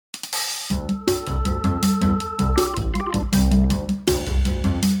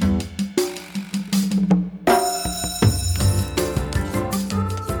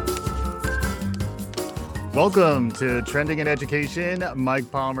Welcome to Trending in Education.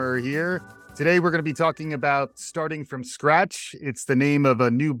 Mike Palmer here. Today we're going to be talking about starting from scratch. It's the name of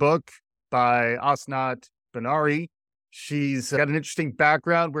a new book by Asnat Banari. She's got an interesting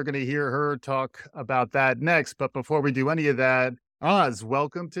background. We're going to hear her talk about that next. But before we do any of that, Oz,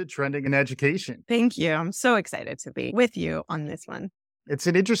 welcome to Trending in Education. Thank you. I'm so excited to be with you on this one. It's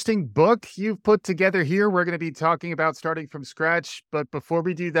an interesting book you've put together here. We're going to be talking about starting from scratch. But before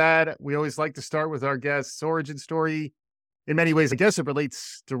we do that, we always like to start with our guest's origin story. In many ways, I guess it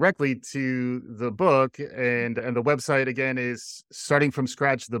relates directly to the book. And the website, again, is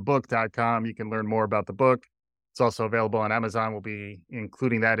startingfromscratchthebook.com. You can learn more about the book. It's also available on Amazon. We'll be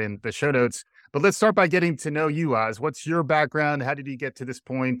including that in the show notes. But let's start by getting to know you, Oz. What's your background? How did you get to this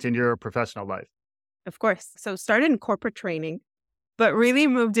point in your professional life? Of course. So started in corporate training, but really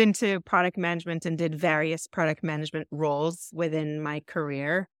moved into product management and did various product management roles within my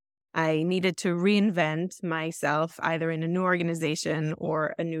career. I needed to reinvent myself either in a new organization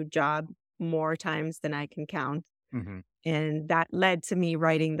or a new job more times than I can count. Mm-hmm. And that led to me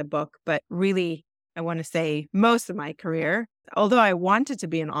writing the book. But really, I want to say most of my career, although I wanted to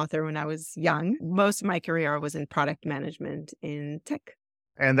be an author when I was young, most of my career was in product management in tech.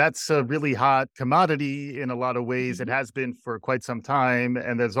 And that's a really hot commodity in a lot of ways. It has been for quite some time.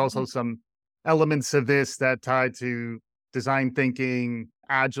 And there's also some elements of this that tie to design thinking,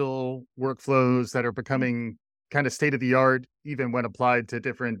 agile workflows that are becoming kind of state of the art, even when applied to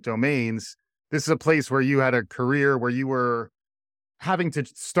different domains. This is a place where you had a career where you were having to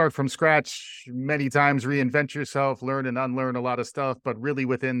start from scratch many times, reinvent yourself, learn and unlearn a lot of stuff, but really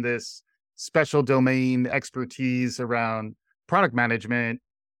within this special domain expertise around product management.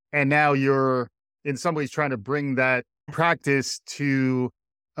 And now you're in some ways trying to bring that practice to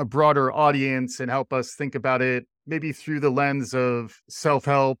a broader audience and help us think about it maybe through the lens of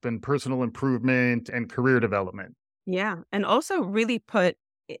self-help and personal improvement and career development. Yeah. And also really put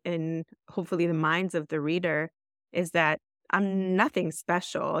in hopefully the minds of the reader is that I'm nothing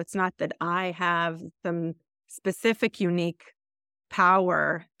special. It's not that I have some specific, unique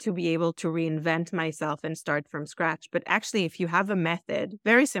power to be able to reinvent myself and start from scratch. But actually, if you have a method,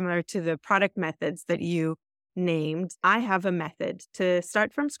 very similar to the product methods that you named, I have a method to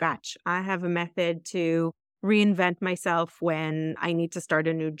start from scratch. I have a method to reinvent myself when I need to start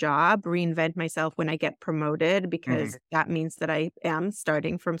a new job, reinvent myself when I get promoted, because that means that I am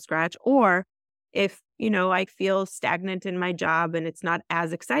starting from scratch. Or if, I feel stagnant in my job and it's not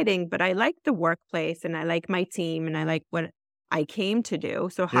as exciting, but I like the workplace and I like my team and I like what I came to do.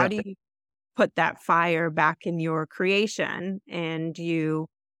 So how do you put that fire back in your creation and you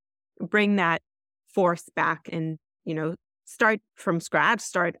bring that force back and, start from scratch,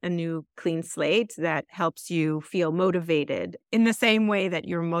 start a new clean slate that helps you feel motivated in the same way that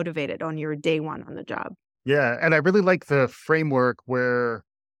you're motivated on your day one on the job. Yeah. And I really like the framework where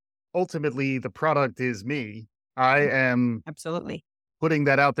ultimately the product is me. I am absolutely putting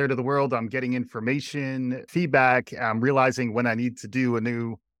that out there to the world. I'm getting information, feedback. I'm realizing when I need to do a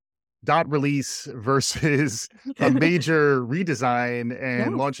new dot release versus a major redesign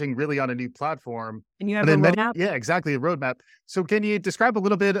and launching really on a new platform. And you have a roadmap? Yeah, exactly. A roadmap. So can you describe a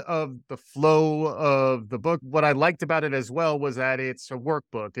little bit of the flow of the book? What I liked about it as well was that it's a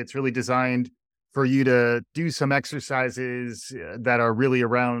workbook. It's really designed for you to do some exercises that are really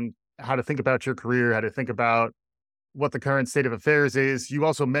around how to think about your career, how to think about what the current state of affairs is. You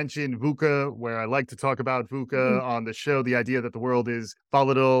also mentioned VUCA, where I like to talk about VUCA on the show, the idea that the world is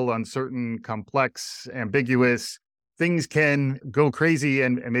volatile, uncertain, complex, ambiguous. Things can go crazy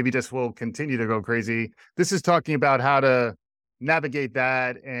and maybe just will continue to go crazy. This is talking about how to navigate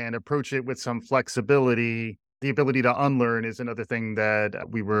that and approach it with some flexibility. The ability to unlearn is another thing that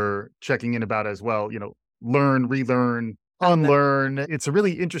we were checking in about as well. Learn, relearn, unlearn. It's a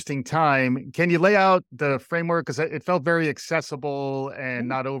really interesting time. Can you lay out the framework? Because it felt very accessible and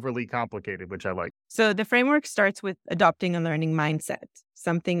not overly complicated, which I like. So the framework starts with adopting a learning mindset,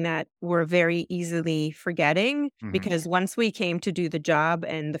 something that we're very easily forgetting because once we came to do the job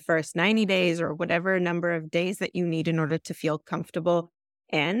and the first 90 days or whatever number of days that you need in order to feel comfortable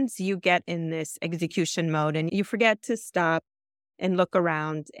ends, you get in this execution mode and you forget to stop and look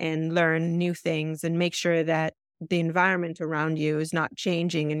around and learn new things and make sure that the environment around you is not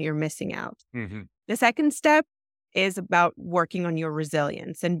changing and you're missing out. The second step is about working on your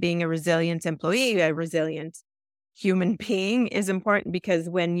resilience, and being a resilient employee, a resilient human being is important, because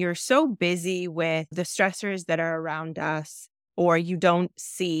when you're so busy with the stressors that are around us, or you don't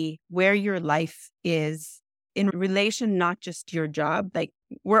see where your life is in relation, not just to your job, like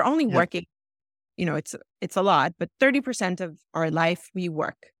we're only working, it's a lot, but 30% of our life we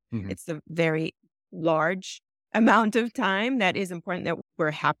work. It's a very large amount of time. That is important that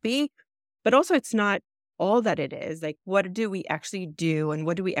we're happy, but also it's not all that it is. Like, what do we actually do and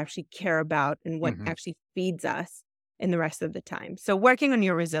what do we actually care about and what Hmm. actually feeds us in the rest of the time? So working on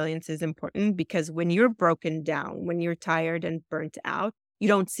your resilience is important because when you're broken down, when you're tired and burnt out, you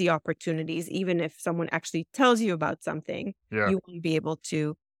don't see opportunities. Even if someone actually tells you about something, Yeah. you won't be able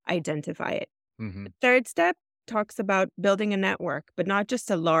to identify it. Hmm. The third step talks about building a network, but not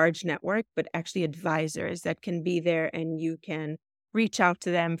just a large network, but actually advisors that can be there and you can reach out to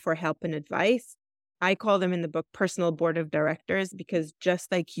them for help and advice. I call them in the book personal board of directors because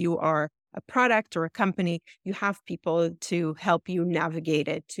just like you are a product or a company, you have people to help you navigate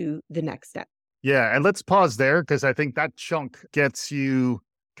it to the next step. Yeah. And let's pause there because I think that chunk gets you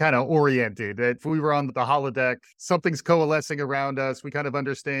kind of oriented. That if we were on the holodeck, something's coalescing around us. We kind of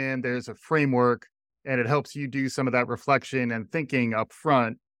understand there's a framework and it helps you do some of that reflection and thinking up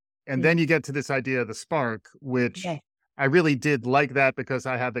front. And Mm. then you get to this idea of the spark, which Yeah. I really did like that because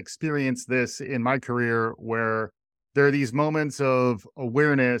I have experienced this in my career where there are these moments of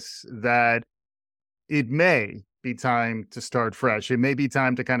awareness that it may be time to start fresh. It may be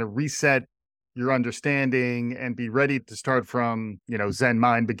time to kind of reset your understanding and be ready to start from, Zen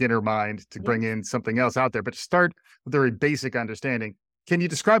mind, beginner mind to Yeah. bring in something else out there, but start with a very basic understanding. Can you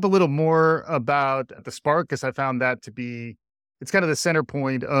describe a little more about the spark? Because I found that to be, it's kind of the center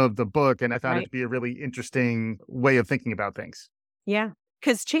point of the book. And I found it Right. to be a really interesting way of thinking about things. Yeah.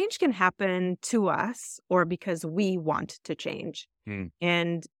 Because change can happen to us or because we want to change. Hmm.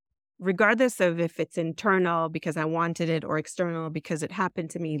 And regardless of if it's internal because I wanted it or external because it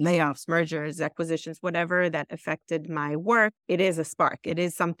happened to me, layoffs, mergers, acquisitions, whatever that affected my work, it is a spark. It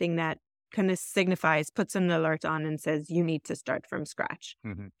is something that kind of signifies, puts an alert on and says, you need to start from scratch.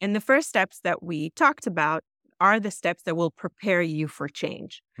 Hmm. And the first steps that we talked about are the steps that will prepare you for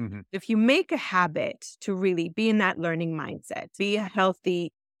change. Hmm. If you make a habit to really be in that learning mindset, be a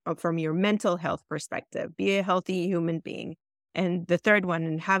healthy, from your mental health perspective, be a healthy human being. And the third one,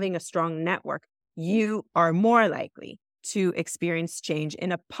 and having a strong network, you are more likely to experience change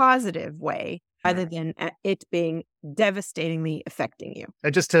in a positive way rather than it being devastatingly affecting you.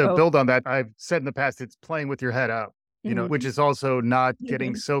 And just to So, build on that, I've said in the past, it's playing with your head up, which mhm. is also not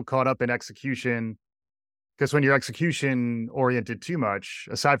getting Mhm. so caught up in execution. Because when you're execution oriented too much,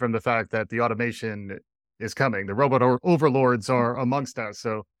 aside from the fact that the automation is coming, the robot overlords are amongst us.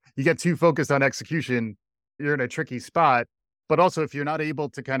 So you get too focused on execution, you're in a tricky spot. But also, if you're not able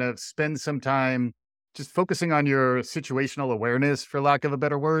to kind of spend some time just focusing on your situational awareness, for lack of a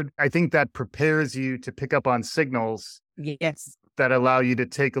better word, I think that prepares you to pick up on signals Yes. that allow you to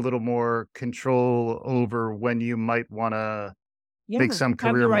take a little more control over when you might want to make Yeah. some Have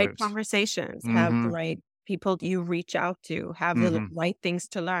the career right moves. conversations, have the Hmm. right people you reach out to, have the Hmm. right things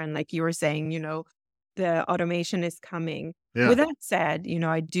to learn. Like you were saying, the automation is coming. Yeah. With that said,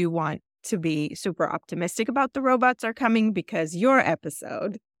 I do want to be super optimistic about the robots are coming because your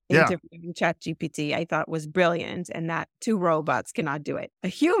episode Yeah. interviewing ChatGPT I thought was brilliant and that two robots cannot do it. A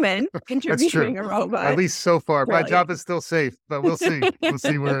human That's true. interviewing a At robot, least so far. My brilliant. job is still safe, but we'll see. We'll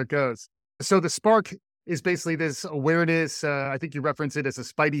see where it goes. So the spark is basically this awareness. I think you reference it as a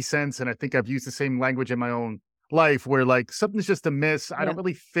spidey sense. And I think I've used the same language in my own life where like something's just a miss. I Yeah. don't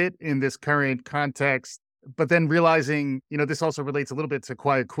really fit in this current context. But then realizing, this also relates a little bit to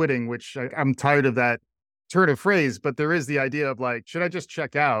quiet quitting, which I'm tired of that turn of phrase. But there is the idea of like, should I just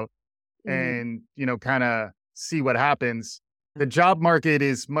check out Mhm. and, kind of see what happens? The job market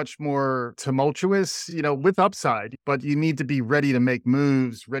is much more tumultuous, with upside, but you need to be ready to make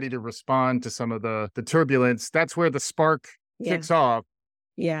moves, ready to respond to some of the turbulence. That's where the spark Yeah. kicks off.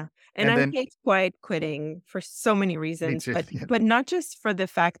 Yeah. And And I then hate quiet quitting for so many me reasons, too. but Yeah. but not just for the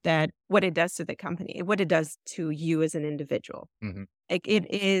fact that what it does to the company, what it does to you as an individual. Mhm. Like it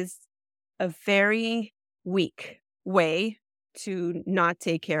is a very weak way to not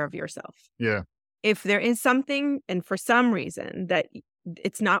take care of yourself. Yeah. If there is something and for some reason that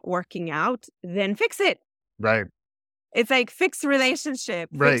it's not working out, then fix it. Right. It's like fix the relationship,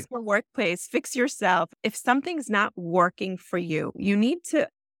 fix Right. your workplace, fix yourself. If something's not working for you, you need to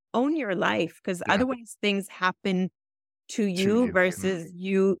own your life because Yeah. otherwise things happen to To you you. Mhm. versus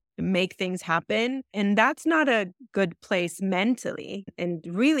you make things happen. And that's not a good place mentally. And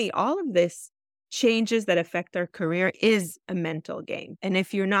really, all of this changes that affect our career is a mental game. And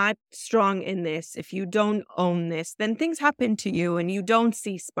if you're not strong in this, if you don't own this, then things happen to you and you don't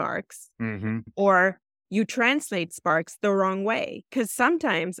see sparks Mhm. or you translate sparks the wrong way. Because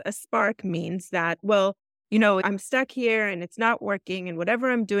sometimes a spark means that, well, I'm stuck here and it's not working and whatever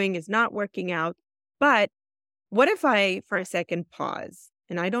I'm doing is not working out. But what if I, for a second, pause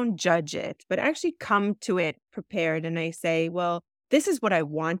and I don't judge it, but I actually come to it prepared and I say, well, this is what I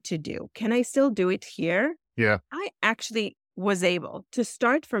want to do. Can I still do it here? Yeah. I actually was able to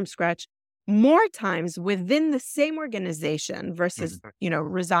start from scratch more times within the same organization versus,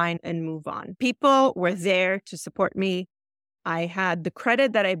 Mhm. resign and move on. People were there to support me. I had the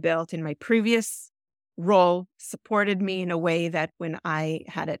credit that I built in my previous role supported me in a way that when I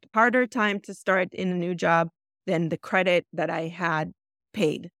had a harder time to start in a new job, then the credit that I had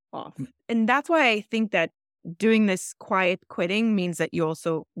paid off. And that's why I think that doing this quiet quitting means that you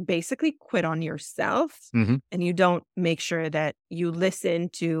also basically quit on yourself Mhm. and you don't make sure that you listen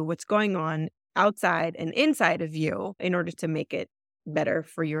to what's going on outside and inside of you in order to make it better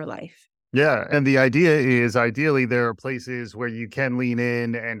for your life. Yeah, and the idea is ideally there are places where you can lean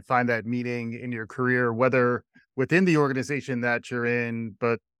in and find that meaning in your career, whether within the organization that you're in.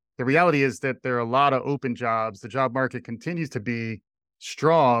 But the reality is that there are a lot of open jobs. The job market continues to be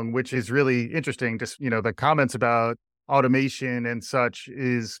strong, which is really interesting. Just, the comments about automation and such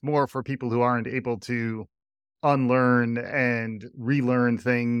is more for people who aren't able to unlearn and relearn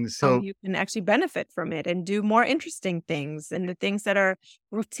things. How So you can actually benefit from it and do more interesting things. And the things that are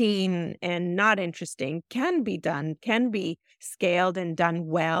routine and not interesting can be done, can be scaled and done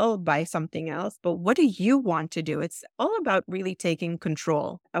well by something else. But what do you want to do? It's all about really taking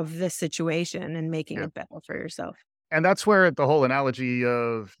control of the situation and making yeah. it better for yourself. And that's where the whole analogy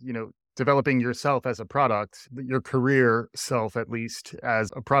of, developing yourself as a product, your career self, at least as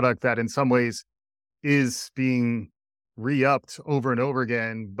a product that in some ways is being re-upped over and over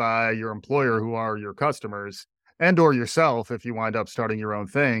again by your employer who are your customers and or yourself if you wind up starting your own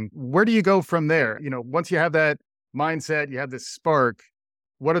thing. Where do you go from there? Once you have that mindset, you have this spark,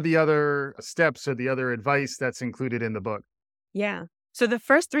 what are the other steps or the other advice that's included in the book? Yeah. So the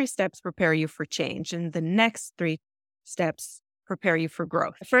first three steps prepare you for change, and the next three steps prepare you for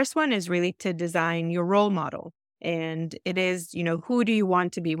growth. The first one is really to design your role model. And it is, who do you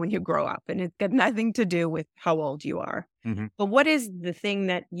want to be when you grow up? And it's got nothing to do with how old you are. Mhm. But what is the thing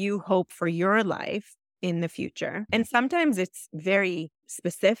that you hope for your life in the future? And sometimes it's very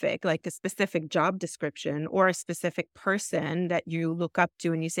specific, like a specific job description or a specific person that you look up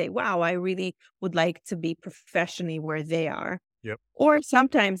to and you say, wow, I really would like to be professionally where they are. Yep. Or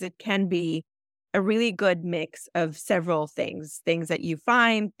sometimes it can be a really good mix of several things that you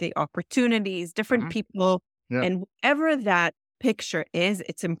find, the opportunities, different Mhm. people, Yeah. and whatever that picture is,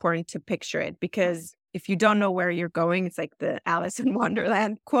 it's important to picture it because if you don't know where you're going, it's like the Alice in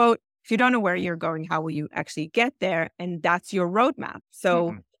Wonderland quote. If you don't know where you're going, how will you actually get there? And that's your roadmap.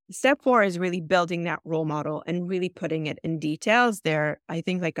 So Mhm. step 4 is really building that role model and really putting it in details. There, I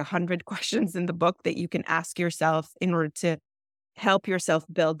think, like 100 questions in the book that you can ask yourself in order to help yourself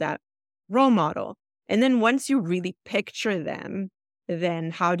build that role model. And then once you really picture them,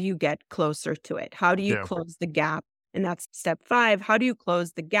 then how do you get closer to it? How do you Yeah. close the gap? And that's step 5. How do you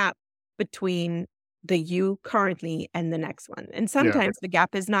close the gap between the you currently and the next one? And Yeah. sometimes the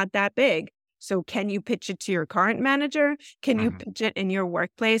gap is not that big. So can you pitch it to your current manager? Can you Mhm. pitch it in your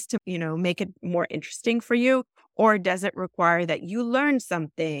workplace to, make it more interesting for you? Or does it require that you learn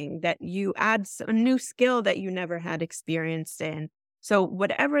something, that you add a new skill that you never had experience in? So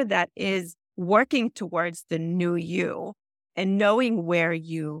whatever that is, working towards the new you and knowing where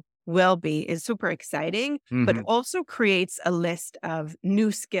you will be is super exciting, but Mhm. also creates a list of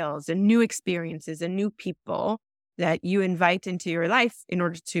new skills and new experiences and new people that you invite into your life in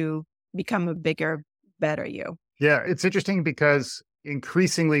order to become a bigger, better you. Yeah, it's interesting because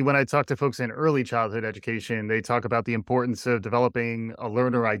increasingly when I talk to folks in early childhood education, they talk about the importance of developing a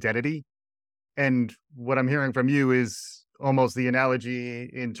learner identity. And what I'm hearing from you is almost the analogy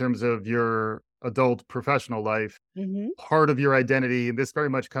in terms of your adult professional life. Hmm. Part of your identity, and this very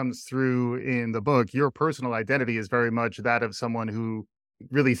much comes through in the book, your personal identity is very much that of someone who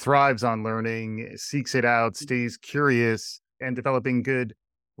really thrives on learning, seeks it out, stays curious, and developing good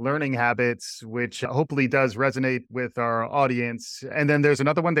learning habits, which hopefully does resonate with our audience. And then there's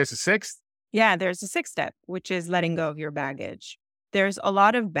another one, there's a sixth. Yeah, there's a sixth step, which is letting go of your baggage. There's a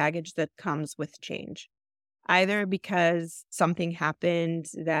lot of baggage that comes with change, either because something happened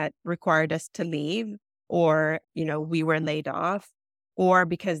that required us to leave, or, we were laid off, or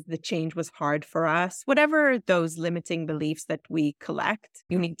because the change was hard for us. Whatever those limiting beliefs that we collect,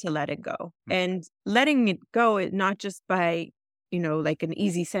 you need to let it go. And letting it go is not just by, like an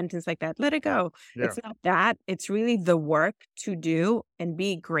easy sentence like that, let it go. Yeah. It's not that. It's really the work to do and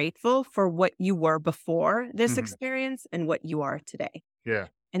be grateful for what you were before this Mhm. experience and what you are today. Yeah.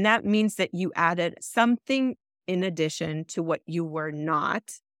 And that means that you added something in addition to what you were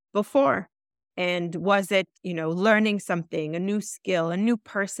not before. And was it, learning something, a new skill, a new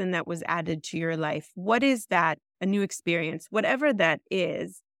person that was added to your life? What is that? A new experience, whatever that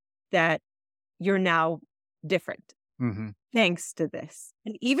is, that you're now different thanks to this.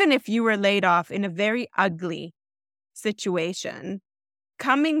 And even if you were laid off in a very ugly situation,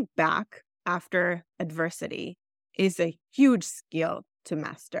 coming back after adversity is a huge skill to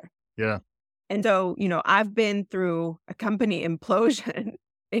master. Yeah. And so, I've been through a company implosion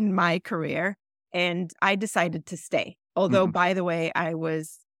in my career, and I decided to stay. Although, by the way, I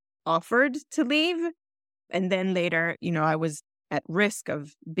was offered to leave. And then later, I was at risk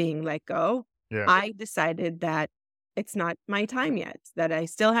of being let go. Yeah. I decided that it's not my time yet, that I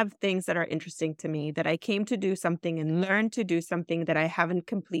still have things that are interesting to me, that I came to do something and learn to do something that I haven't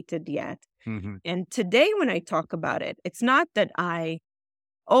completed yet. And today, when I talk about it, it's not that I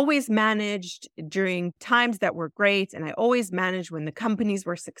always managed during times that were great, and I always managed when the companies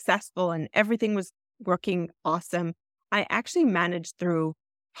were successful and everything was working awesome. I actually managed through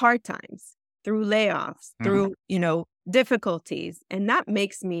hard times, through layoffs, through, difficulties. And that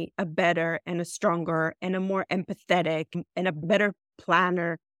makes me a better and a stronger and a more empathetic and a better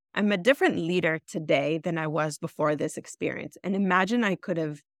planner. I'm a different leader today than I was before this experience. And imagine I could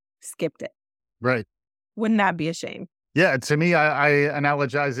have skipped it. Right. Wouldn't that be a shame? Yeah. To me, I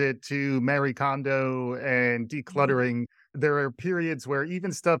analogize it to Marie Kondo and decluttering. There are periods where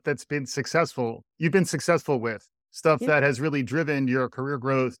even stuff that's been successful, you've been successful with, stuff that has really driven your career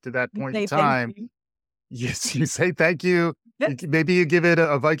growth to that point in time. Yes, you say thank you. Maybe you give it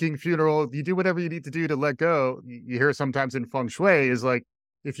a Viking funeral. You do whatever you need to do to let go. You hear sometimes in feng shui is like,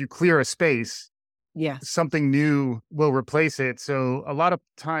 if you clear a space, something new will replace it. So a lot of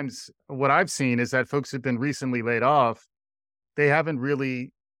times what I've seen is that folks have been recently laid off. They haven't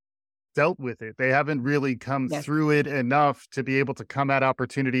really dealt with it. They haven't really come through it enough to be able to come at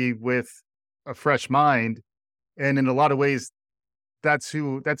opportunity with a fresh mind. And in a lot of ways, that's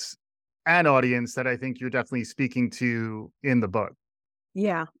an audience that I think you're definitely speaking to in the book.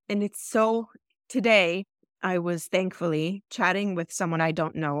 Yeah. And it's so, today I was thankfully chatting with someone I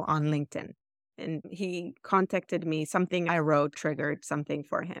don't know on LinkedIn. And he contacted me, something I wrote triggered something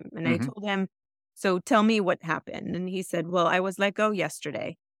for him. And I told him, so tell me what happened. And he said, well, I was let go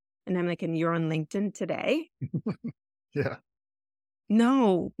yesterday. And I'm like, and you're on LinkedIn today? Yeah.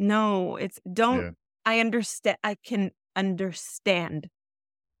 No, I understand. I can understand.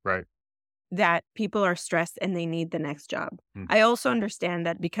 Right. That people are stressed and they need the next job. I also understand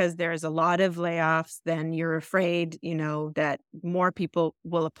that because there's a lot of layoffs, then you're afraid, that more people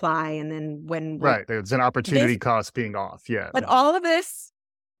will apply. And then right, there's an opportunity cost being off. Yeah. But all of this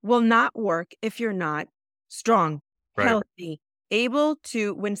will not work if you're not strong, healthy, able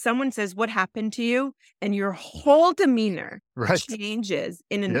to, when someone says, what happened to you? And your whole demeanor changes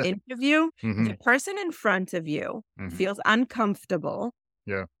in an interview, the person in front of you feels uncomfortable.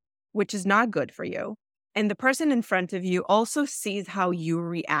 Yeah. Which is not good for you. And the person in front of you also sees how you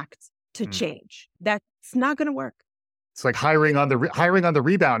react to change. That's not going to work. It's like hiring on the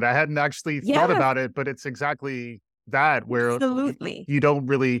rebound. I hadn't actually thought about it, but it's exactly that, where you don't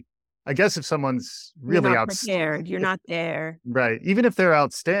really, I guess if someone's really prepared, you're not there. Right. Even if they're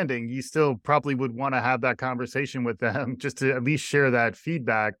outstanding, you still probably would want to have that conversation with them just to at least share that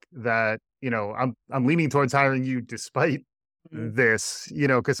feedback that, I'm leaning towards hiring you despite this,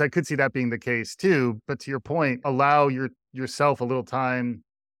 because I could see that being the case too. But to your point, allow yourself a little time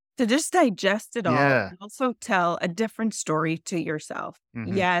to just digest it all. And also tell a different story to yourself.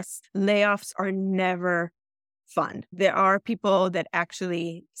 Yes, layoffs are never fun. There are people that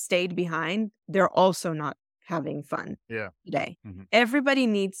actually stayed behind. They're also not having fun today. Everybody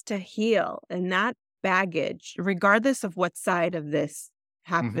needs to heal, and that baggage, regardless of what side of this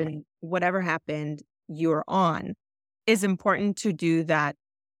happened, whatever happened you're on, is important to do that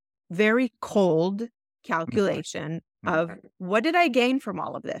very cold calculation of what did I gain from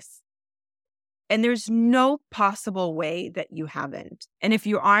all of this? And there's no possible way that you haven't. And if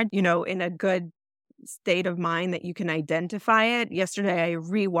you aren't, in a good state of mind that you can identify it. Yesterday, I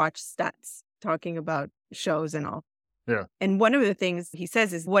rewatched Stutz talking about shows and all. Yeah. And one of the things he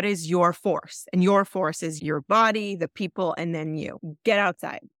says is, what is your force? And your force is your body, the people, and then you. Get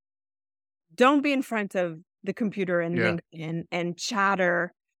outside. Don't be in front of the computer and LinkedIn and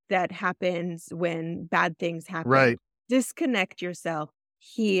chatter that happens when bad things happen. Right. Disconnect yourself,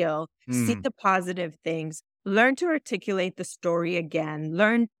 heal, see the positive things, learn to articulate the story again,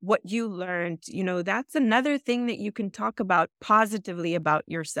 learn what you learned. That's another thing that you can talk about positively about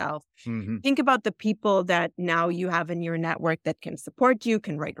yourself. Think about the people that now you have in your network that can support you,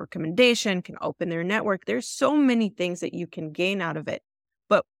 can write recommendation, can open their network. There's so many things that you can gain out of it,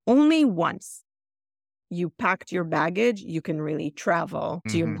 but only once. you packed your baggage, you can really travel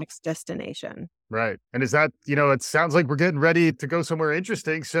to your Hmm. next destination. Right. And is that, it sounds like we're getting ready to go somewhere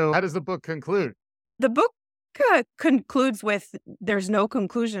interesting. So how does the book conclude? The book concludes with there's no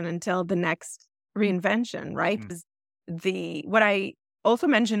conclusion until the next reinvention, right? Mm. What I also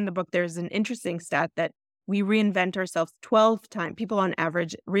mentioned in the book, there's an interesting stat that we reinvent ourselves 12 times. People on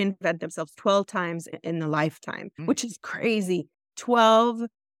average reinvent themselves 12 times in a lifetime, Mm. which is crazy. 12 Yeah,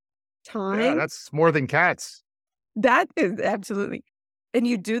 times? that's more than cats. That is absolutely. And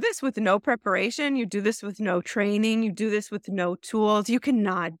you do this with no preparation, you do this with no training, you do this with no tools. You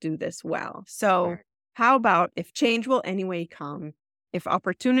cannot do this well. So, Right. how about if change will anyway come, if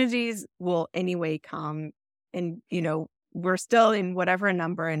opportunities will anyway come, and we're still in whatever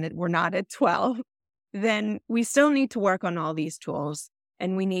number and we're not at 12, then we still need to work on all these tools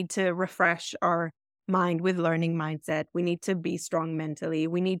and we need to refresh our mind with learning mindset. We need to be strong mentally.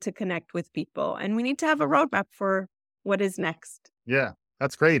 We need to connect with people and we need to have a roadmap for what is next. Yeah,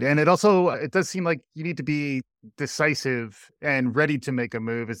 that's great. And it does seem like you need to be decisive and ready to make a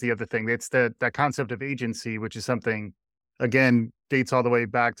move is the other thing. It's that concept of agency, which is something, again, dates all the way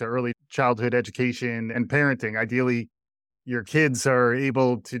back to early childhood education and parenting. Ideally, your kids are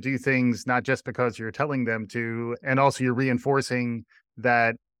able to do things not just because you're telling them to, and also you're reinforcing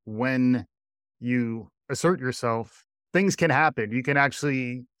that when you assert yourself, things can happen. You can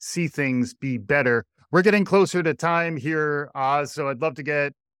actually see things be better. We're getting closer to time here, Oz. So I'd love to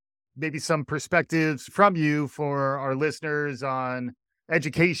get maybe some perspectives from you for our listeners on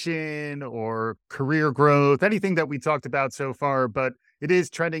education or career growth, anything that we talked about so far. But it is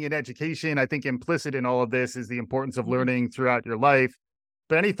trending in education. I think implicit in all of this is the importance of Mhm. learning throughout your life.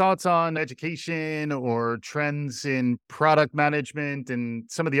 But any thoughts on education or trends in product management and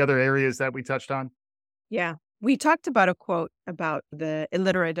some of the other areas that we touched on? Yeah. We talked about a quote about the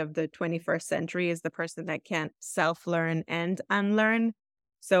illiterate of the 21st century is the person that can't self learn and unlearn.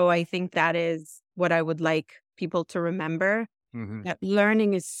 So I think that is what I would like people to remember, Hmm. that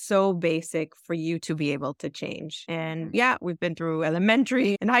learning is so basic for you to be able to change. And yeah, we've been through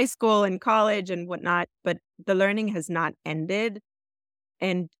elementary and high school and college and whatnot, but the learning has not ended.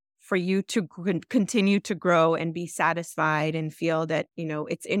 And for you to continue to grow and be satisfied and feel that,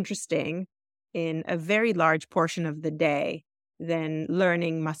 it's interesting in a very large portion of the day, then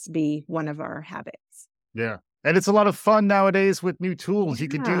learning must be one of our habits. Yeah. And it's a lot of fun nowadays with new tools. You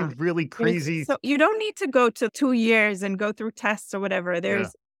could Yeah. do really crazy. So you don't need to go to 2 years and go through tests or whatever. Yeah.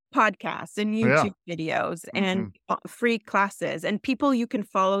 There's podcasts and Yeah. YouTube videos and Hmm. free classes and people you can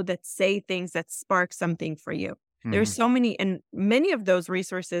follow that say things that spark something for you. There's Hmm. so many, and many of those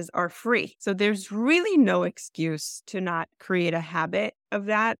resources are free. So there's really no excuse to not create a habit of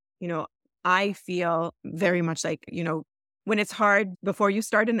that. I feel very much like, when it's hard before you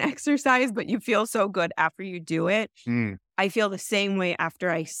start an exercise, but you feel so good after you do it. Mm. I feel the same way after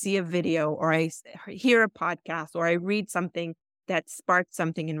I see a video or hear a podcast or I read something that sparked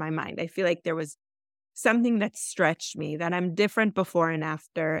something in my mind. I feel like there was something that stretched me, that I'm different before and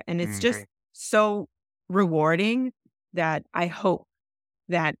after. And it's just Mhm. so rewarding that I hope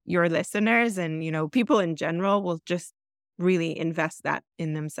that your listeners and, people in general will just really invest that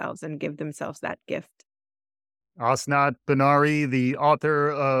in themselves and give themselves that gift. Asnat Banari, the author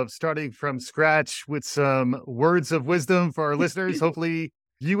of Starting from Scratch with some words of wisdom for our listeners. Hopefully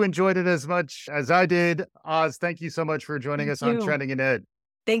you enjoyed it as much as I did. Oz, thank you so much for joining Thank us on you. Trending in Ed.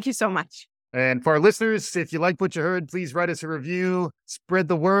 Thank you so much. And for our listeners, if you like what you heard, please write us a review, spread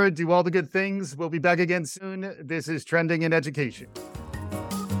the word, do all the good things. We'll be back again soon. This is Trending in Education.